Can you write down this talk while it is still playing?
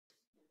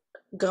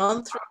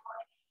gone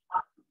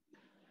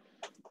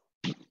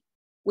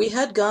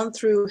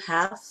through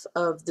half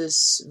of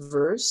this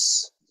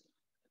verse.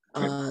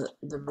 The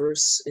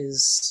verse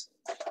is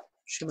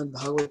Srimad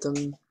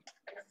Bhagavatam,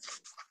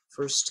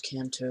 first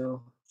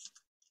canto,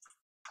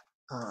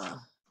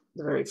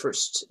 the very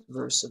first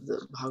verse of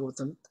the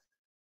Bhagavatam.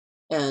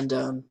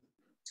 And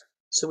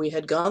so we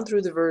had gone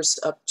through the verse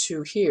up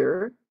to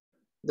here,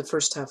 the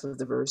first half of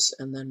the verse,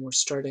 and then we're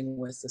starting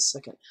with the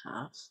second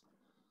half.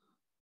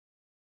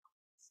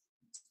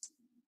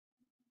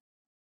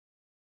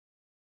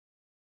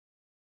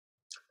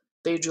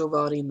 Tejo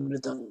Vari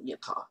Mridam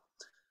Yatha.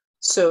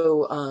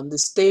 So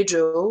this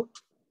Tejo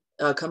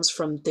comes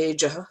from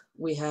Teja.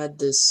 We had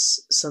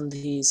this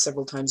sandhi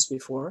several times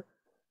before.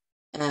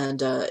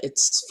 And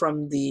it's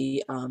from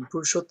the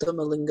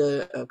Purushottama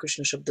Linga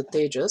Krishna Shabda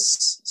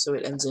Tejas. So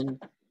it ends in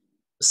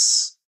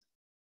S.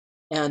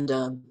 And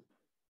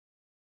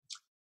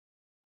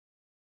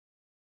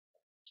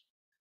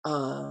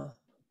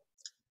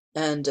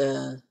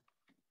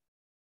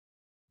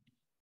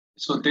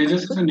so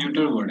Tejas is a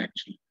neutral word,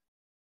 actually.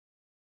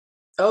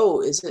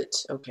 Oh, is it?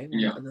 Okay, well,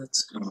 yeah.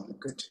 That's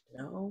good to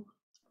know.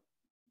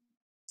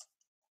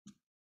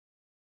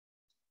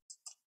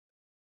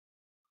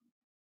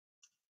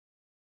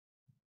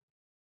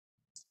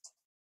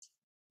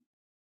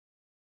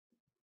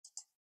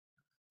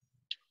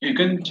 You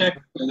can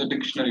check the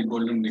dictionary,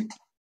 Golden Dick,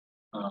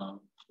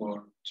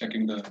 for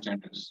checking the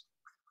genders.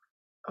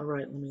 All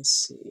right, let me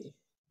see.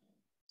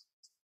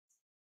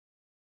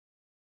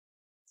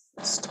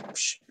 Stop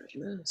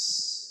sharing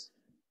this.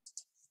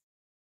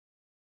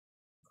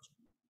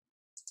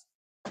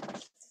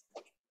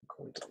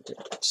 Golden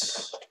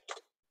Dict.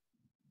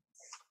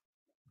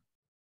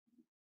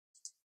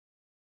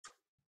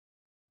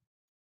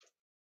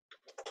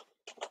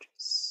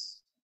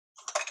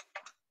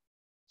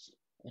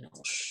 And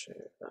I'll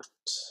share that.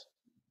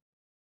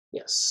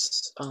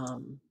 Yes.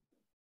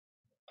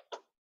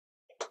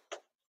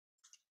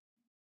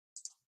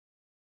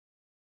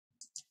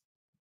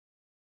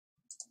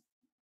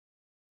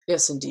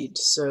 Yes, indeed.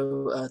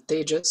 So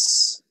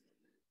Tejas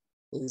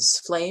is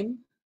flame.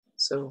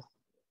 So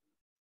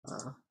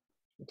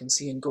you can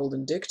see in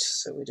Golden Dict.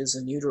 So it is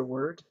a neuter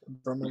word,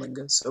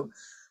 Brahmalinga. So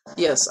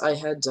yes, I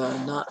had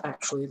not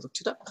actually looked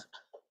it up.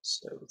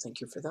 So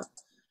thank you for that.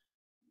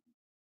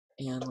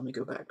 And let me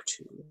go back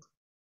to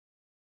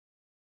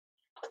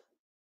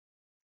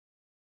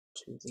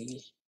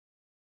the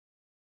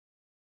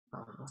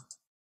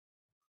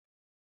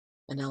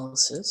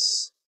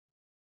analysis.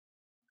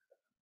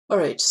 All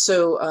right,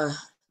 so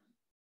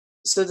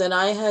then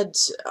I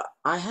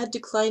had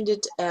declined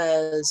it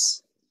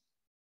as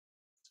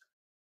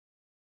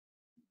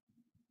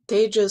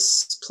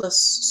Tejas plus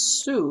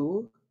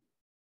Su.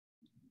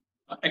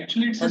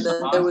 Actually, it's and a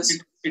then there was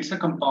it's a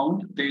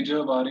compound,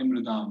 Teja Vari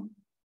Mridam.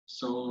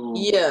 So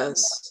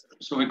yes.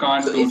 So we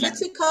can't So do if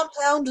it's a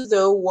compound,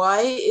 though, why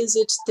is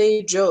it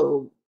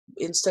Tejo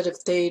instead of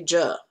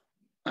Teja?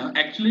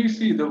 Actually,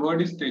 see, the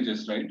word is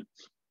Tejas, right?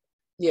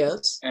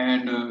 Yes.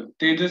 And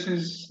Tejas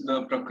is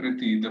the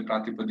Prakriti, the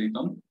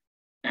Pratipadikam,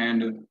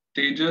 and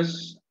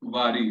Tejas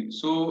Vari.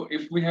 So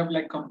if we have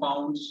like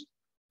compounds,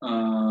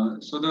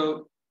 so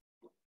the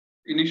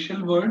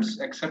initial words,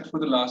 except for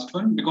the last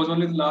one, because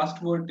only the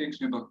last word takes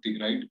vibhakti,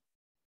 right?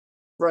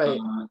 Right.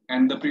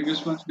 And the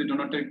previous ones, they do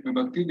not take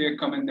vibhakti, they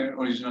come in their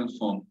original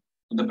form,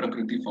 the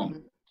Prakriti form.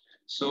 Mm-hmm.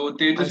 So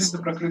Tejas is the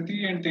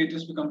Prakriti, and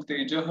Tejas becomes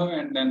Tejaha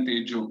and then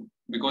Tejo,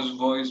 because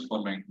Va is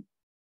following.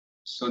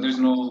 So there's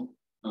no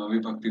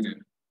vibhakti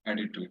there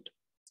added to it.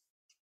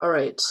 All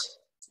right.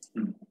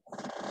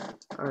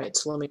 All right,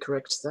 so let me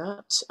correct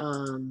that.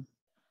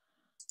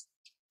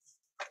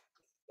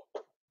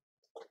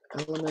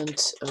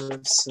 Element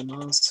of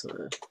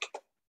samasa.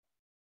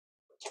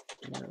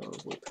 No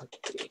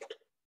vibhakti.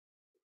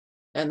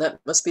 And that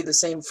must be the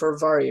same for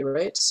Vari,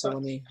 right? So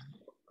let me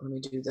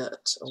do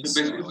that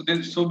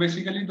also. So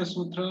basically the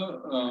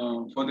sutra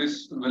for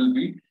this will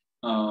be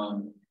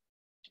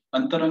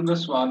Antaranga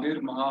Swadir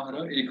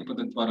Mahahara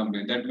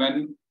Ekapadatvarambe. That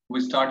when we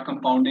start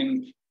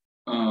compounding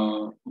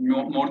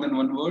more than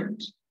one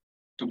word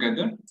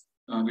together,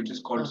 which is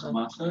called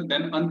samasa,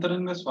 then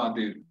Antaranga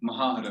Swadir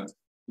Mahahara.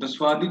 The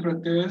Swadi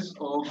pratyas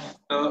of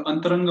the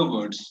Antaranga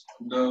words,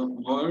 the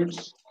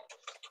words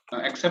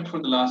except for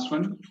the last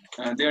one,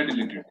 they are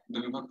deleted. The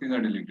vibhaktis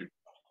are deleted.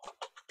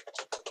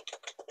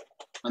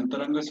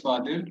 Antaranga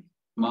Swadir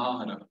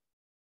Mahahara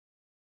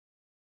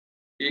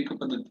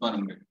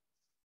Ekapadatvarambe.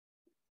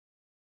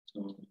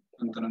 So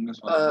Antaranga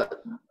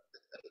Swadir.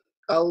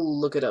 I'll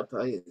look it up.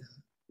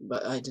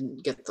 But I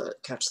didn't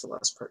catch the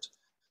last part.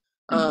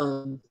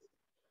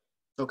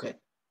 Okay.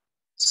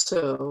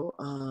 So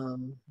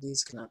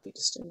these cannot be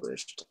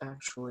distinguished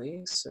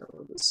actually.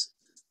 So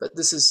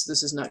this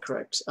is not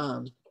correct.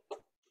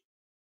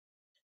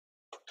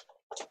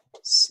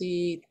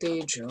 C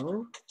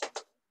Tejo.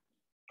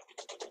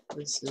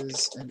 This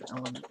is an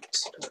element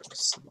of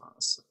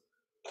samasa.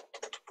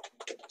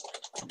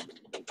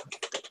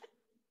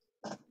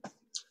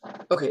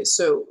 Okay,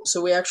 so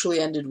we actually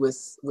ended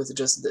with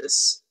just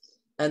this,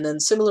 And then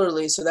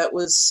similarly, so that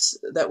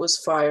was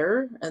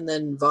fire, and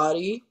then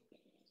Vari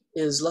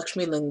is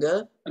Lakshmi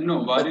Linga.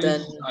 No, but Vari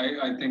then is,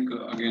 I think,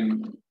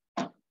 again,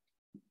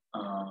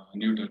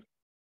 neuter.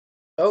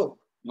 oh,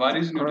 Vari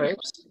is all neuter. right.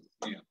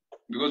 Yeah.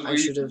 Because I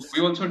should have.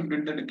 we also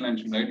did the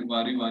declension, right?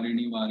 Vari,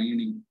 Varini,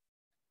 Varini.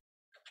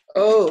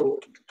 Oh,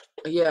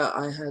 yeah,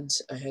 I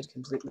had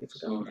completely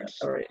forgotten that.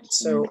 All right,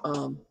 so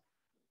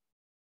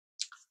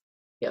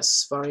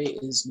yes, Vari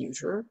is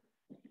neuter.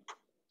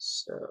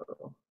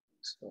 So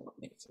let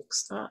me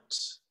fix that.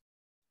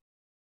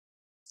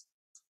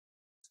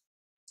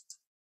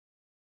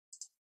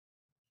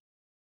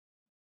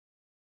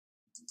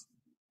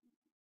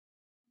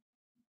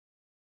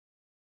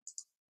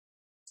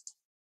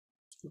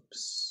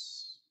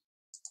 Oops.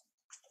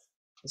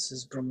 This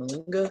is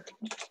Brahmalinga.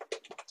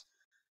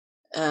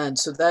 And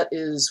so that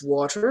is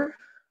water.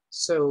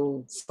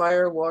 So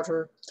fire,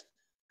 water.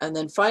 And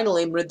then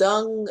finally,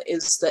 Mridang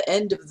is the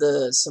end of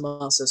the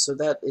samasa, so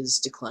that is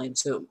declined.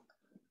 So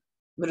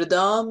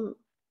Mridam,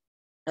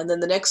 and then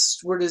the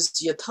next word is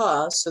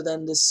Yatha, so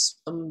then this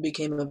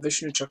became a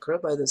Vishnu Chakra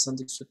by the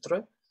Sandhi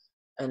Sutra,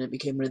 and it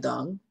became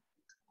Mridang.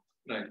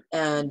 Right.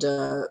 And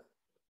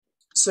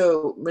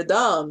so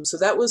Mridam, so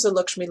that was a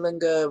Lakshmi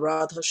Linga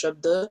Radha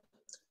Shabda,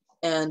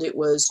 and it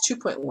was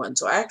 2.1.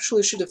 So I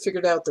actually should have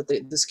figured out that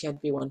this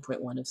can't be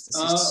 1.1 if this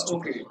is 2.1.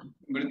 Okay.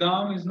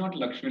 Mridam is not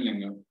Lakshmi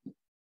Linga.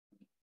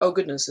 Oh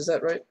goodness, is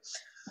that right?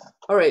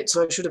 All right,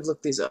 so I should have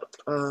looked these up.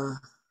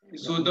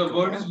 So the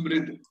word is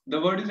Mrid.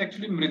 The word is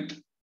actually Mrit.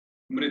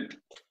 Mrit.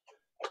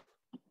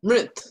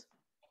 Mrit.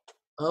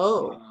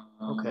 Oh,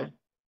 okay.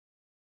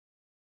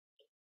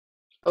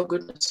 Oh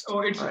goodness.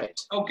 Oh, it's right.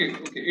 Okay.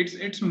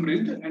 It's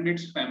Mrid and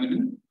it's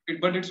feminine,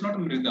 but it's not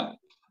Mrida.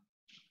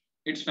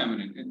 It's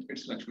feminine.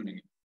 It's Lakshmi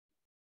Linga.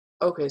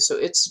 Okay, so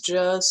it's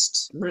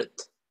just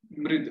Mrit.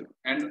 Mrid,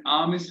 and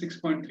Am is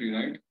 6.3,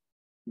 right?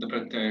 The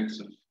pratyaya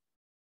itself.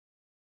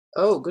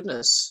 Oh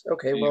goodness.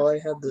 Okay, well I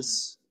had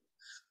this.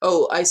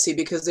 Oh, I see,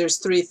 because there's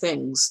three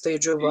things: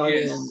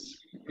 Tejovari and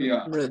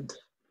Mrid.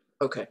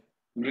 Okay.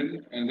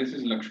 Mrid, and this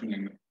is Lakshmi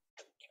Linga.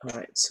 All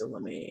right, so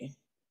let me.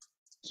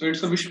 So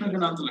it's a Vishnu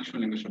Janata Lakshmi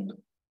Linga Shabda.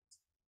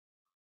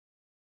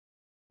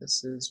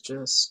 This is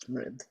just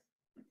Mrid.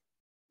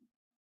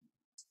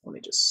 Let me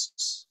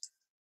just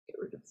get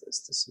rid of this.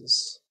 This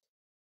is.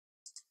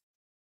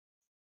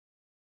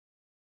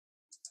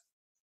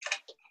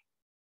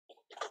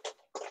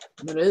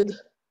 Mrid.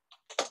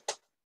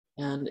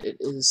 And it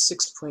is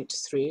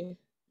 6.3.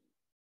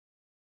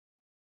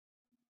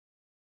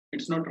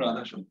 It's not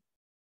Radha Shabda.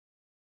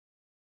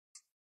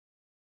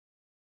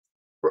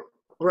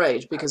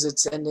 Right, because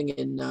it's ending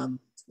in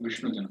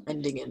Vishnu Janata.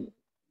 ending in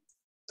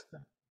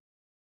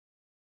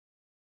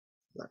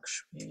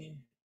Lakshmi.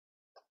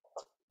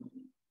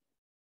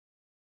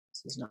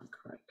 This is not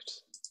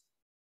correct.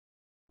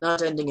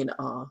 Not ending in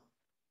A.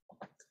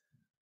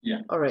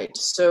 Yeah. All right,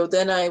 so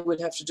then I would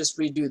have to just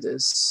redo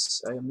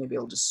this. Maybe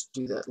I'll just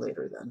do that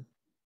later then.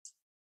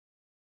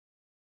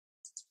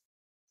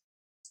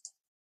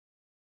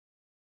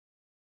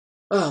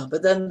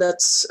 But then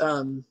that's,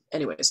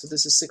 anyway, so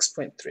this is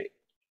 6.3.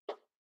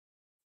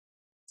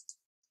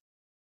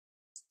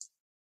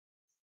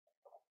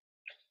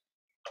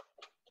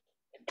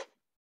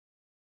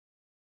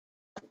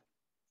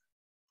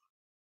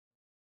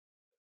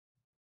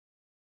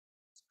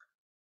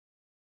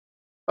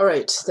 All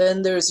right,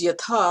 then there's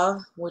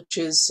Yatha, which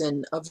is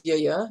in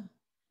Avyaya.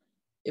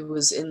 It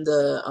was in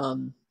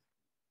the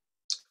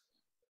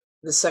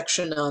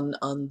section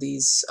on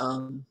these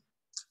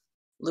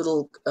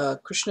little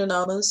Krishna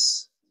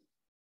namas.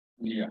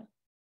 Yeah.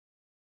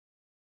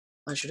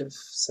 I should have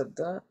said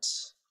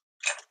that.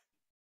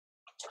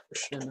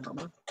 Krishna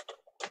nama.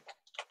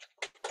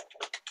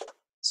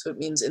 So it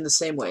means in the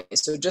same way.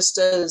 So just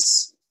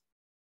as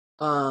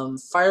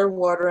fire,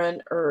 water,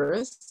 and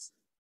earth,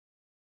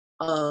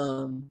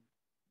 and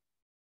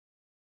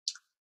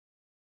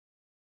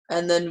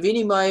then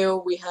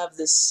Vinimayo, we have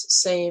this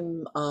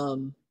same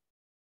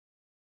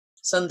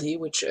sandhi,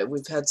 which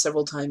we've had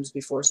several times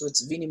before. So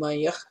it's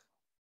Vinimaya.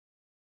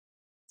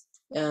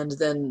 And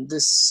then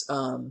this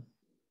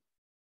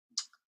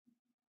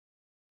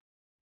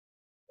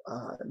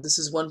this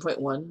is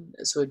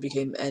 1.1, so it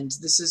became, and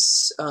this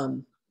is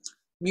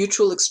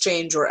mutual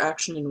exchange or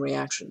action and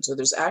reaction. So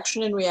there's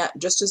action and react,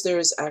 just as there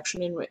is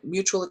action and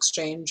mutual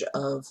exchange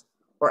of,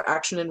 or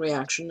action and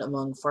reaction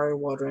among fire,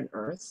 water, and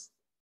earth.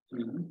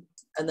 Mm-hmm.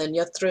 And then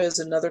Yatra is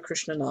another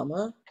Krishna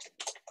nama.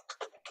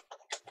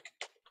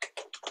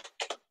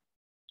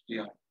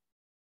 Yeah.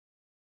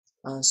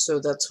 So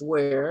that's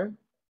where.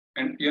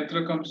 And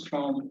Yatra comes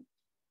from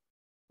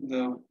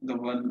the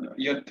one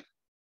Yat.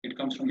 It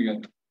comes from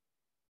Yat.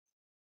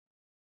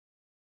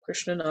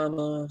 Krishna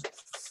nama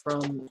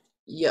from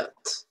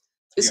Yat.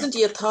 Isn't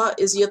Yatha,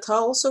 is Yatha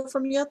also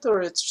from Yat,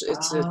 or it's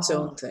its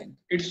own thing?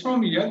 It's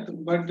from Yat,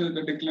 but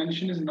the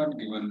declension is not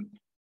given.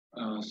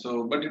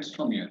 But it's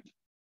from Yat.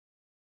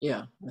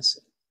 Yeah, I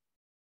see.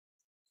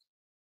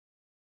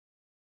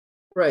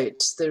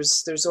 Right,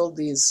 there's all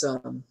these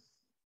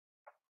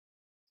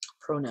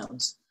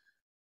pronouns.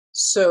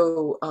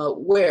 So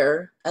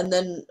where, and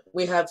then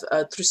we have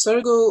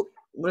Trisargo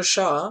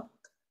Mrisha.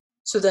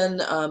 So then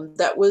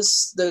that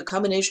was the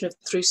combination of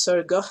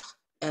Trisarga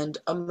and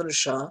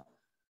Amrisha.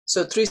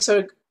 So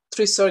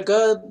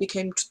Trisarga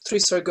became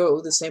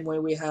Trisargo, the same way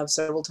we have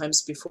several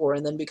times before.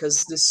 And then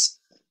because this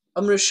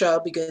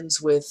Amrisha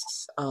begins with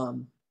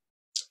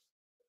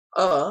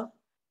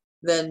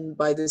then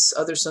by this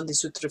other Sandhi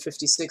Sutra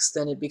 56,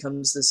 then it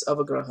becomes this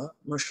Avagraha,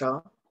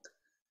 Mrisha.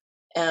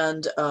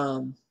 And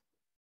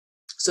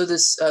so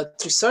this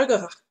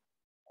Trisarga,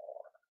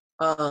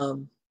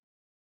 oh,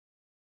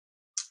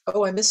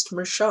 I missed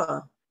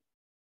Mrisha.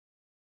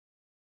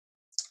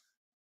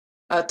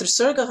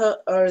 Trisarga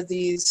are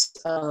these,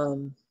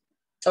 oh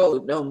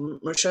no,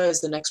 Mrisha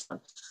is the next one.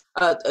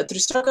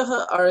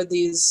 Trisarga are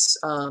these,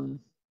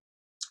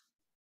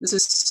 this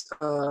is,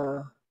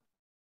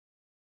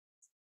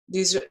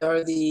 these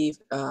are the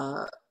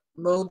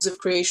modes of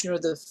creation or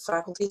the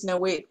faculties. Now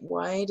wait,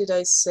 why did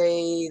I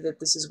say that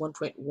this is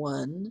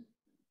 1.1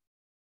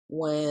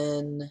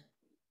 when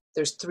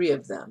there's 3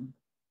 of them?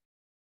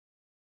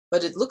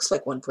 But it looks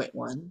like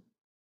 1.1.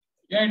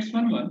 Yeah, it's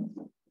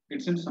 1.1.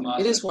 It's in Samasa.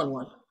 It is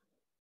 1.1.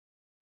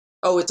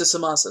 Oh, it's a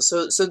samasa.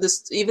 So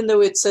this, even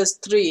though it says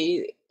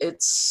 3,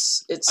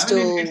 it's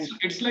still.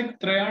 It's like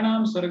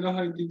Trayanam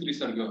Sargaha iti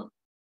Trisarga.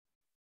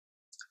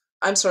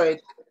 I'm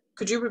sorry.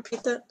 Could you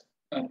repeat that?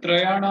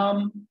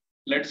 Trayanam,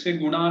 let's say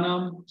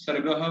Gunanam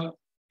Sargaha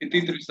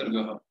iti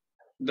Trisargaha.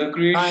 The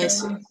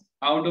creation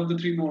out of the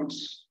 3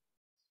 modes.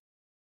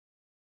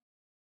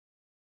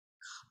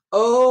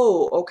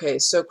 Oh, okay.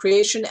 So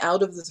creation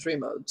out of the 3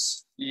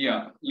 modes.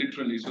 Yeah,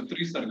 literally. So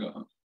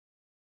Trisargaha.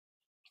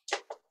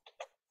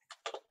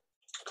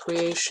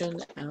 Creation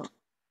out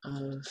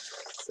of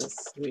the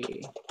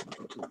 3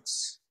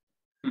 modes.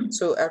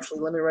 So actually,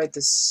 let me write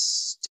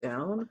this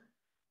down.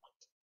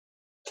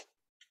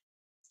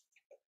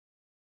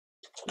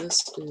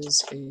 This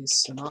is a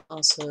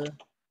samasa,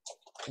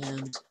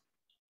 and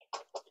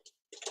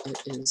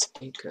it is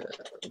eka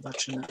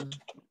vachana.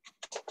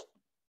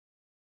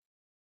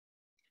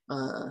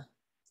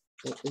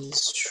 It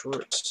is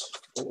short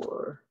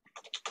for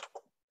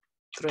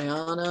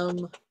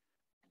Trayanam.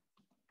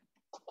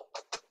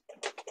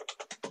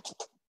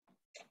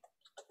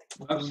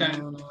 I've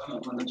sent on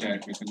the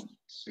chat, you can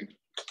see.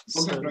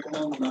 Okay,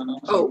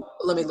 oh,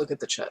 let me look at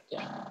the chat.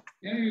 Yeah.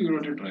 Yeah, you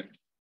wrote it right.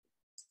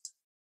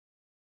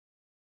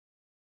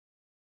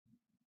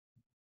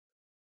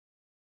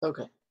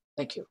 Okay,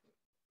 thank you.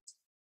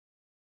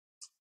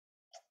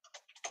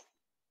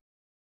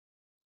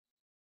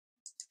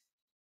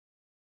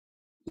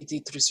 Iti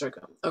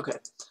Trisarga. Okay.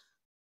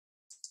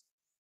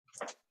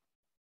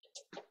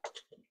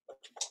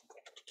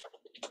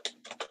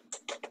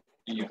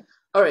 Yeah.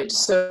 All right.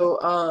 So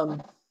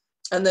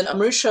and then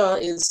Amrisha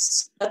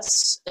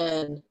that's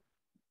an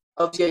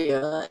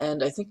avyaya,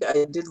 and I think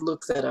I did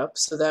look that up.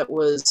 So that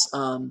was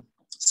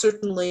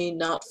certainly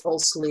not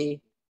falsely,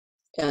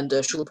 and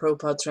Srila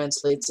Prabhupada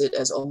translates it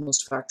as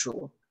almost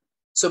factual.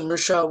 So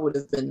Mrisha would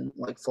have been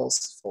like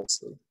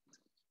falsely,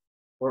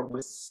 or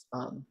with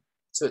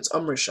so it's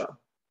Amrisha.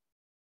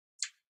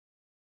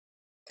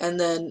 And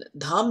then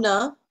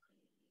Dhamna.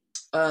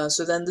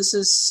 So then this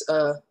is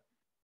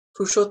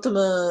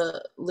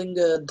Purushottama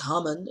Linga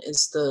Dhaman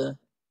is the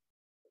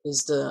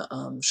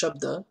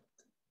Shabda,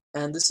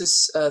 and this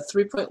is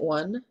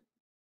 3.1.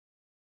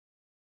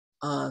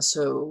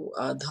 So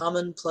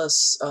Dhaman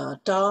plus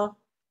Ta,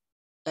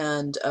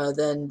 and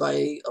then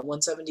by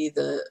 170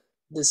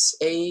 this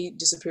A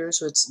disappears,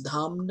 so it's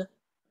Dhamn,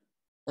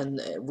 and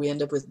we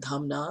end up with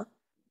Dhamna.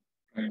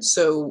 Right.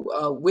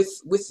 So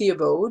with the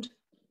abode,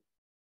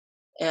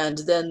 and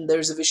then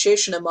there's a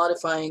Visheshana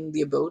modifying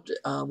the abode,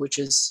 which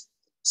is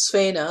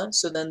Svena.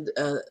 So then,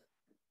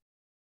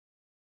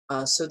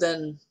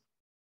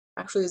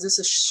 actually, is this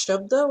a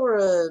Shabda or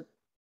a?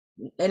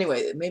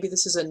 Anyway, maybe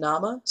this is a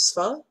Nama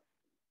Sva.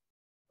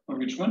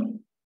 Which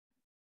one?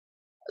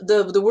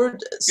 The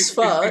word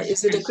Sva,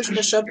 is it a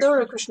Krishna Shabda or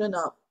a Krishna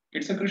Nam?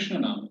 It's a Krishna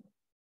Nam.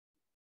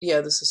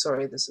 Yeah, this is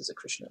a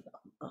Krishna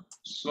Nam.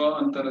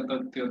 Swa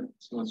Antaratatya.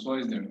 So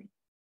Swa is there.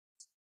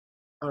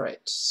 All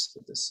right, so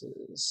this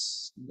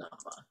is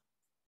Nama.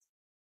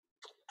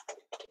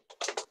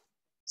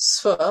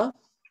 Sva,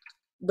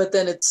 but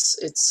then it's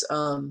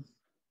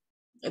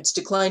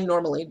declined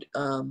normally.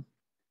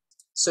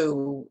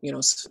 So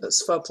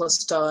Sva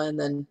plus Ta, and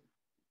then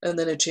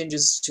it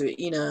changes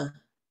to Ina,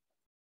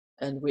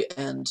 and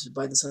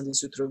by the Sandhi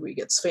Sutra we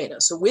get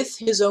Svena. So with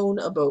his own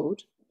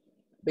abode,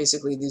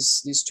 basically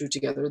these 2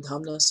 together,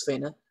 Dhamna,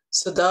 Svena.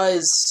 Sada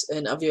is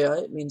an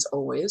avyaya, it means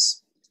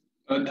always.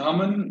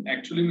 Dhaman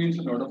actually means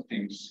a lot of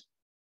things.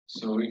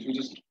 So if you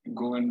just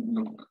go and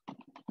look.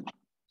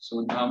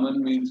 So Dhaman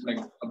means like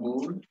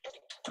abode.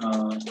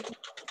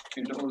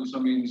 It also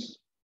means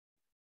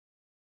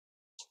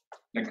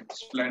like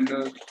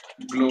splendor,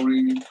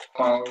 glory,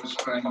 power,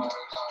 strength.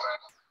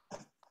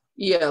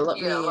 Yeah, let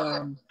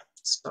me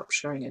stop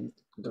sharing and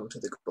go to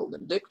the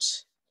Golden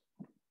Dict.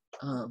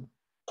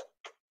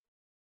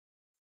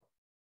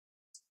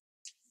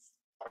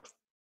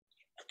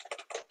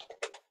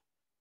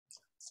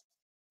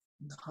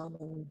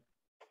 Dhamam.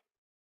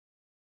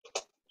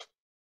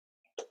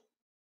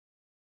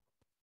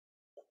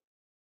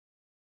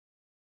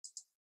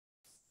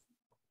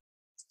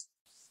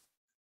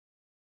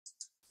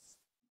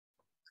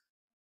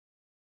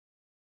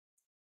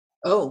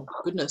 Oh,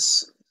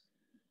 goodness.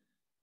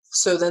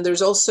 So then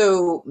there's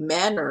also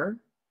manner.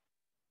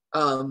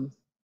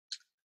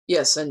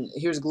 Yes, and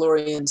here's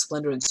glory and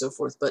splendor and so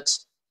forth. But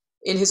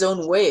in his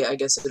own way, I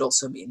guess it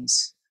also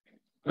means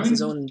with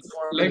his own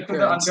form and Like the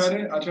appearance.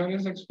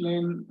 Acharyas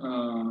explain,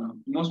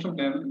 most of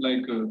them,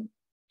 like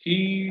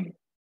he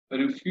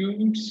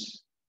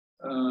refutes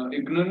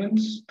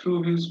ignorance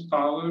through his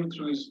power,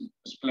 through his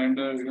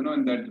splendor,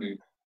 in that way.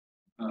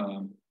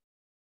 Um,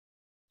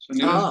 so,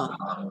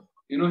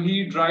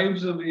 he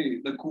drives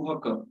away the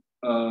kuhaka,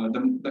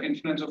 the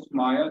influence of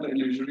Maya, the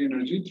illusory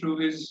energy, through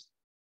his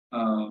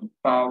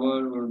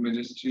power or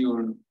majesty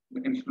or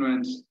the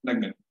influence,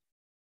 like that.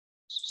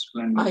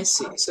 Splendor. I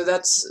see. So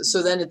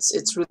then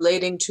it's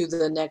relating to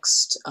the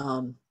next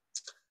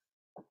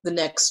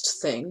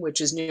thing,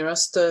 which is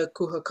Nirasta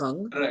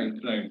Kuhakang.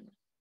 Right.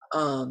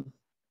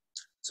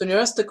 So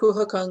Nirasta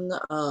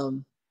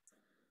Kuhakang.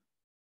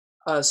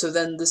 So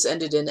then this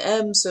ended in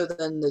M. So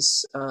then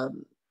this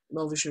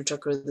Vishnu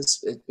Chakra.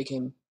 It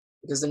became,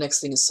 because the next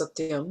thing is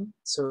Satyam.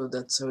 So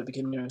that's how it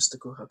became Nirasta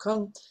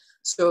Kuhakang.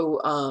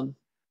 So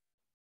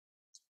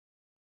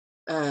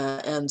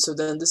and so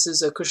then this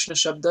is a Krishna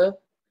Shabda,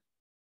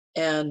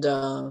 and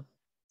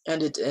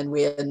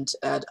we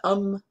add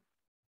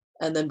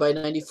and then by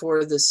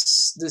 94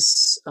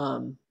 this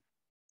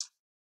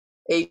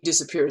A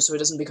disappears, so it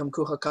doesn't become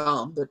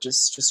Kuhakam, but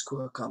just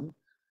Kuhakam.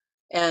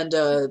 And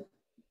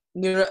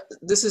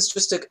this is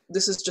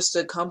just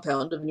a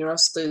compound of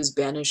Nirasta is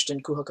banished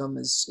and Kuhakam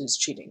is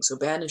cheating. So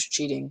banished,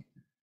 cheating,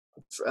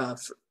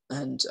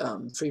 and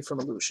free from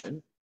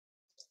illusion.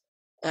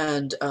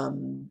 And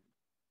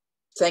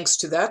thanks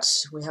to that,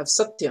 we have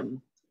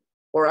Satyam,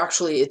 or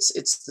actually it's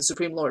the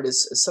Supreme Lord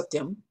is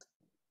Satyam.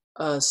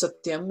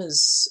 Satyam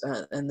is,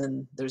 and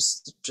then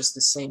there's just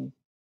the same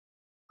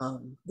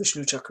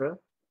Vishnu Chakra,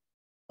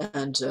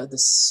 and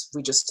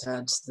we just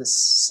had this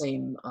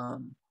same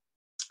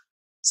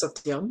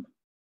Satyam,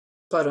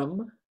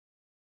 Param.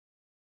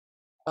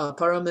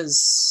 Param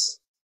is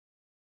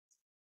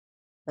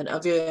an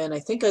Avyaya, and I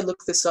think I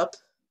looked this up,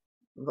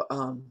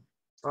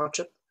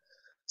 Parchap.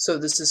 So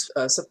this is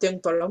Satyam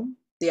Param,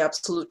 the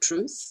absolute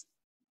truth,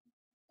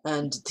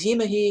 and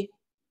Dhimahi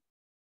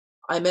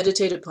I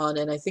meditate upon,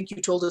 and I think you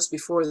told us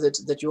before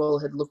that you all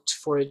had looked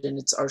for it in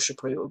its Arsha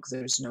Prayog.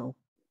 There's no,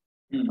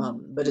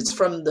 but it's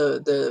from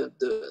the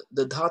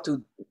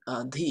Dhatu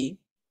Dhi.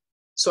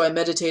 So I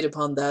meditate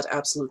upon that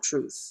absolute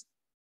truth,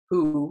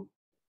 who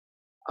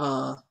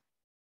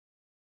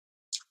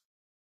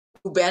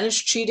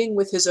banished cheating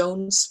with his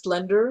own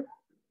splendor.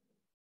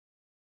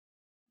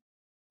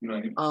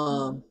 Right.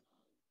 And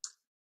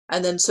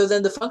then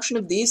the function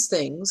of these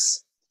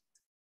things,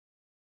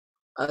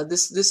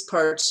 this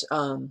part.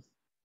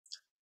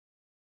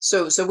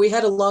 So we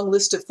had a long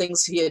list of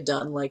things he had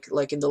done,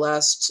 like in the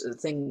last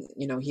thing,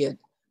 he had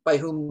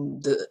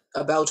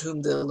about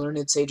whom the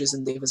learned sages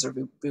and devas are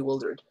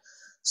bewildered.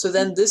 So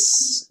then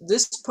this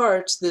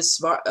part, this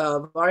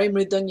vari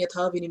mridang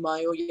yatha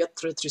vinimayo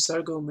yatra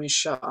trisargo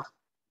mrisha.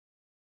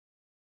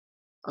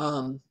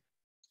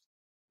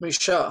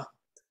 Mrisha.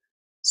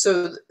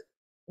 So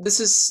this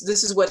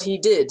is what he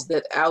did,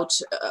 that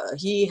out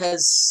he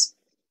has.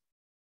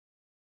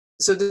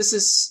 So this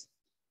is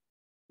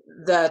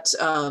that.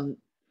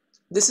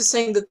 This is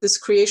saying that this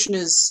creation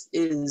is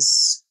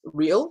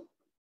real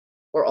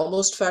or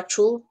almost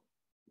factual.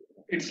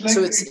 It's like,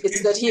 so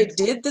it's that he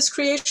did this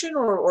creation,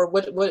 or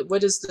what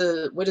is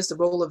the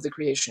role of the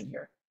creation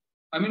here?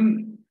 I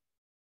mean,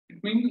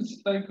 it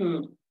means like,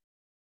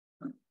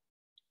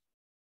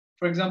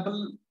 for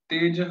example,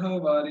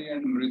 Tejaha, Vari,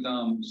 and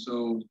Mridam.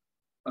 So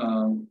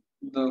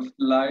the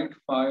light,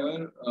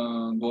 fire,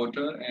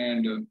 water,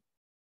 and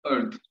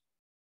earth.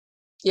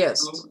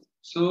 Yes.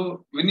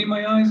 So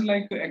Vinimaya is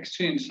like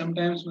exchange.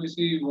 Sometimes we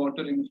see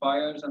water in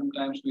fire,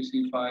 sometimes we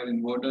see fire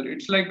in water.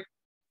 It's like,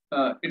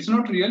 it's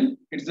not real,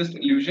 it's just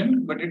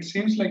illusion, but it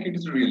seems like it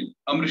is real.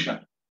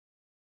 Amrisha.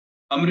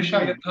 Amrisha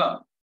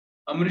yatha.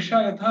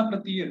 Amrisha yatha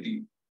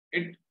pratiyati.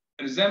 It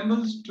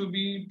resembles to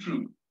be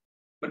true,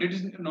 but it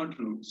is not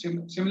true.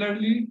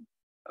 Similarly,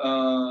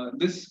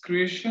 this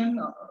creation,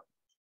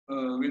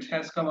 which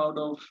has come out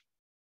of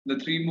the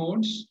three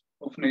modes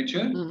of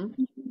nature,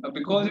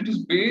 because it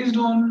is based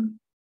on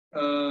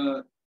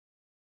the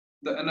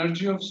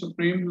energy of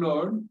Supreme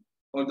Lord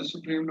or the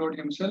Supreme Lord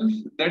himself.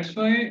 That's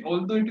why,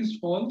 although it is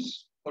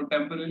false or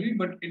temporary,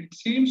 but it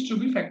seems to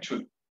be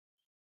factual.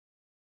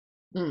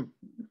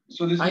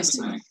 So this is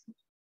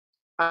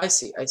I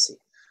see.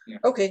 Yeah.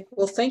 Okay,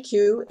 well, thank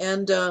you,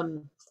 and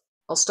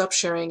I'll stop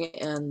sharing,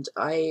 and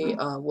I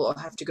will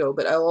have to go,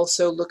 but I'll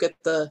also look at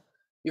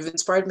you've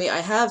inspired me. I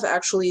have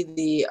actually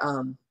the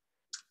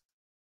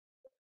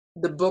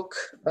book.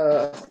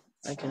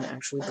 I can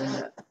actually bring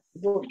that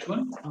book. Which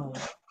one?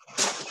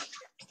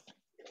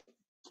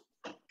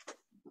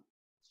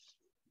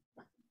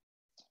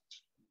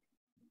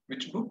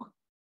 Which book?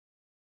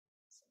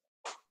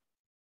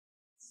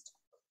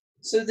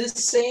 So this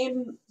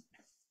same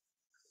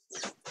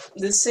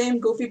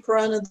Gopi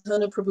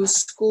Pranadhana Prabhu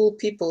school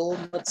people,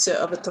 Matsya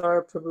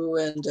Avatar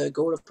Prabhu and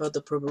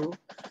Gaurapada Prabhu,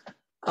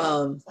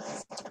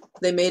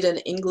 they made an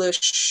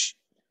English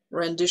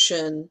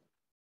rendition.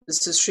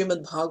 This is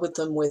Srimad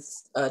Bhagavatam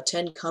with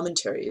 10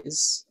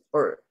 commentaries,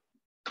 or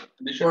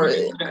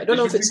I don't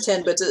know if it's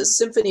 10, but it's a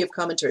symphony of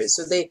commentaries.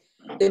 So they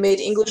made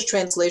English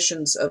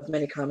translations of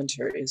many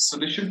commentaries. So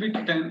this should be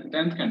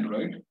 10th canto,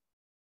 right?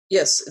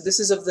 Yes, this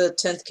is of the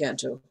 10th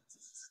canto.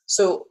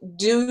 So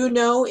do you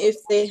know if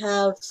they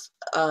have,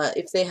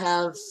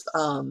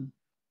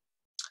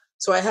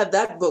 so I have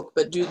that book,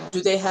 but do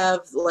they have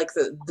like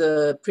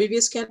the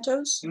previous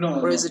cantos? No.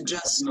 Or is it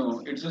just?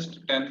 No, it's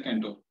just 10th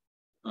canto,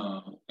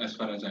 as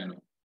far as I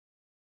know.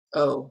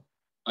 Oh.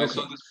 I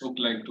saw this book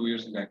like 2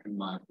 years back in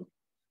my book.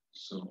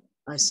 So.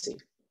 I see.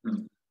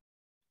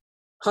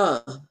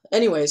 Huh.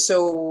 Anyway,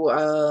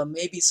 so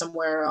maybe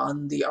somewhere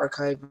on the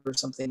archive or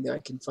something that I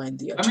can find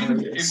the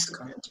Acharya's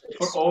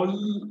commentaries.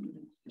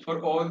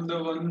 For all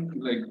the one,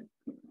 like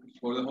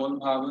for the whole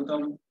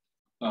Bhagavatam,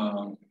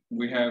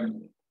 we have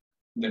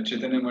the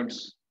Chaitanya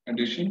Math's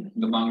edition,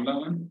 the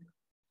Bangla one.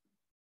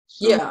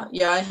 So,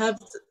 yeah, I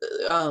have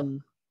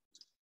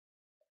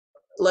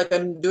like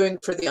I'm doing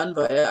for the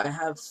Anvaya, I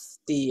have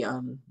the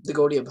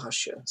Gaudiya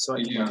Bhashya, so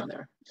I can look in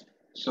there.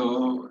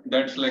 So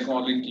that's like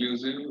all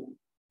inclusive.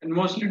 And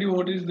mostly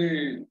devotees,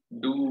 they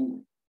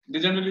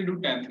generally do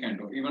 10th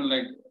canto. Even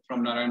like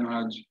from Narayan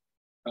Maharaj,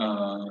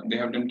 they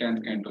have done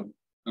 10th canto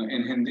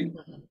in Hindi.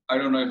 I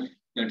don't know if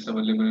that's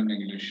available in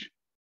English.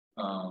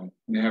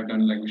 They have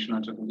done like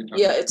Vishwanath Chakravarti.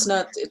 Yeah, it's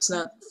not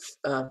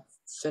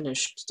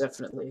finished,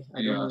 definitely.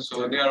 I don't know if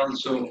so they are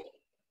also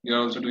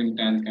doing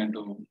 10th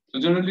canto. So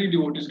generally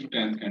devotees do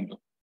 10th canto.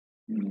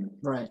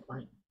 Right.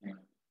 Yeah.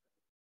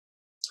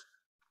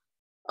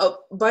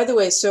 Oh, by the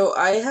way, so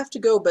I have to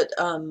go, but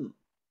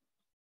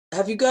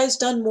have you guys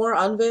done more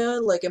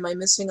Anvaya? Like, am I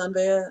missing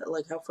Anvaya?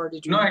 Like, how far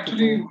did you? No,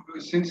 actually,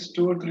 since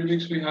 2 or 3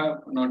 weeks we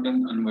have not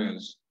done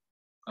Anvayas.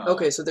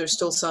 Okay, so there's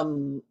still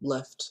some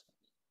left.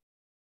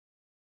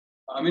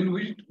 I mean,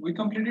 we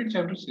completed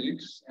chapter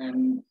 6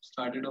 and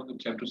started off with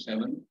chapter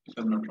 7, if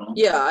I'm not wrong.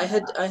 Yeah, I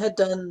had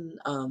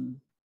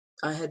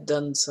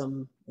done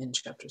some in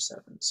chapter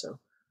 7, so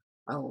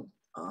I'll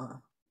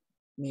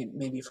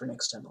maybe for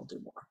next time I'll do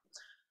more.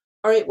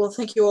 All right, well,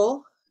 thank you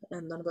all,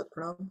 and Dhanavat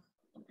Pranam.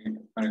 Okay,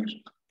 Hare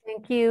Krishna.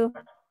 Thank you.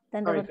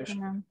 Hare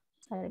Krishna.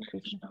 Hare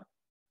Krishna.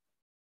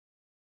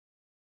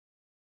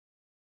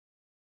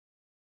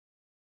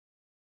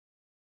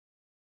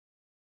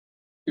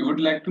 You would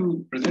like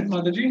to present,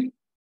 Mataji?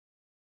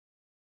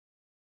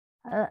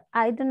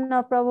 I don't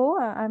know, Prabhu.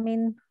 I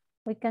mean,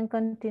 we can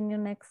continue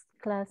next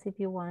class if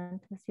you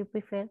want, as you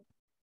prefer.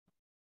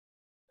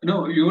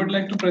 No, you would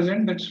like to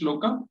present that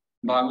shloka,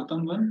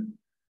 Bhagavatam 1?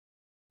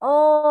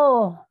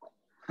 Oh,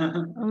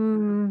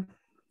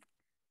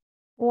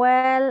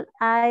 well,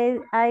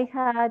 I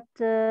had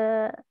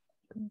the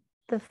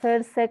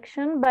first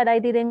section, but I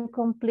didn't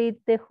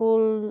complete the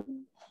whole,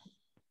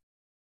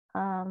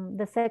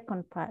 the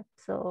second part.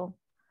 So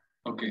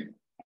okay.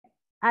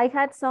 I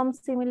had some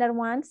similar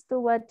ones to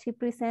what she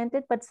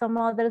presented, but some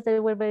others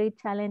that were very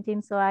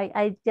challenging. So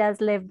I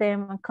just left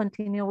them and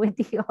continue with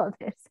the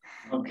others.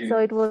 Okay. So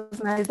it was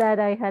nice that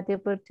I had the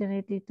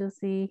opportunity to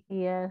see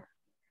here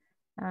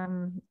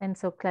and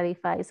so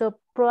clarify. So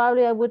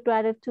probably I would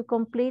rather to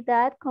complete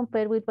that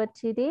compared with what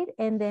she did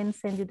and then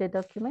send you the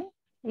document.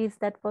 Is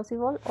that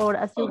possible, or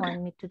as you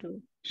want me to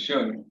do?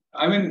 Sure.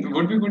 I mean, it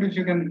would be good if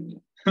you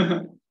can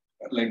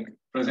like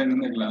present in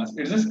the class.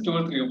 It's just 2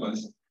 or 3 of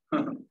us.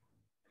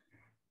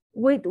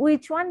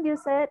 Which one you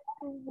said?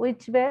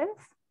 Which verse?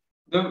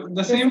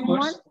 The same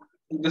verse.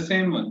 The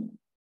same one.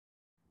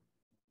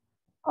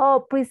 Oh,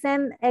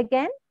 present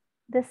again?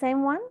 The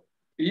same one?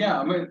 Yeah,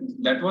 I mean,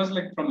 that was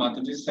like from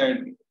Mataji's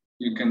side.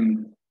 You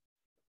can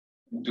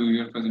do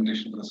your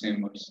presentation for the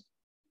same verse.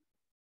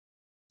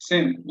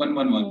 Same,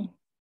 111.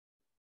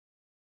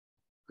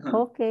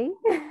 Okay.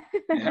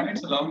 Yeah,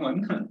 it's a long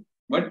one.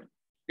 But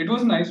it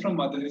was nice from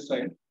Mataji's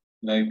side.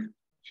 Like,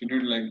 she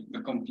did like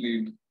the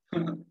complete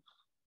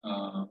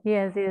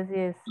yes.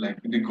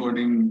 like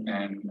decoding,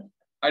 and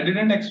I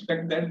didn't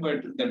expect that,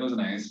 but that was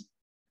nice.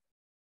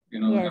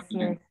 You know, yes.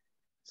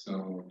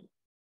 So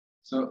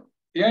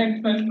yeah,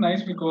 it felt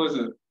nice because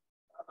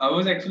I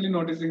was actually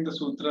noticing the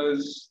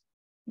sutras,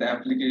 the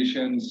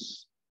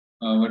applications,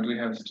 what we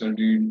have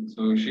studied.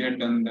 So she had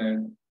done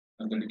that,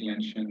 the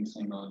declensions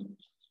and all.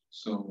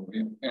 So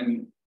yeah,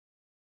 and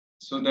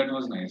so that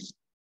was nice.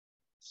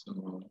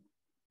 So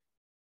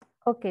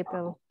okay,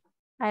 Prabhu,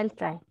 I'll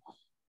try.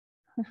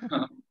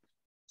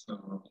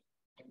 So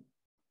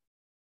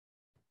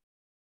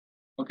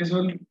okay,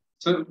 so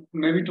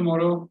maybe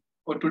tomorrow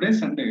or today's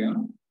Sunday,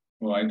 huh?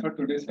 Oh, I thought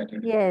today's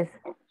Saturday. Yes.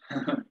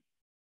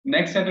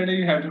 Next Saturday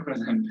you have to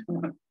present.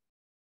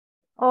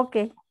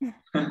 Okay,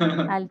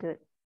 I'll do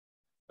it.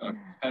 Okay.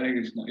 Hare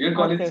Krishna. Your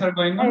colleges are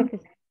going Hare on?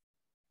 Krishna.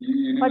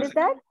 University, What is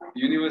that?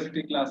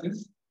 University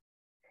classes?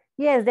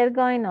 Yes, they're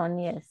going on.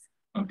 Yes.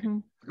 Okay.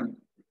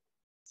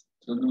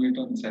 So do it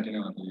on Saturday,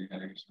 Mataji.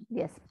 Hare Krishna.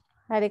 Yes.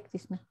 Hare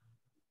Krishna.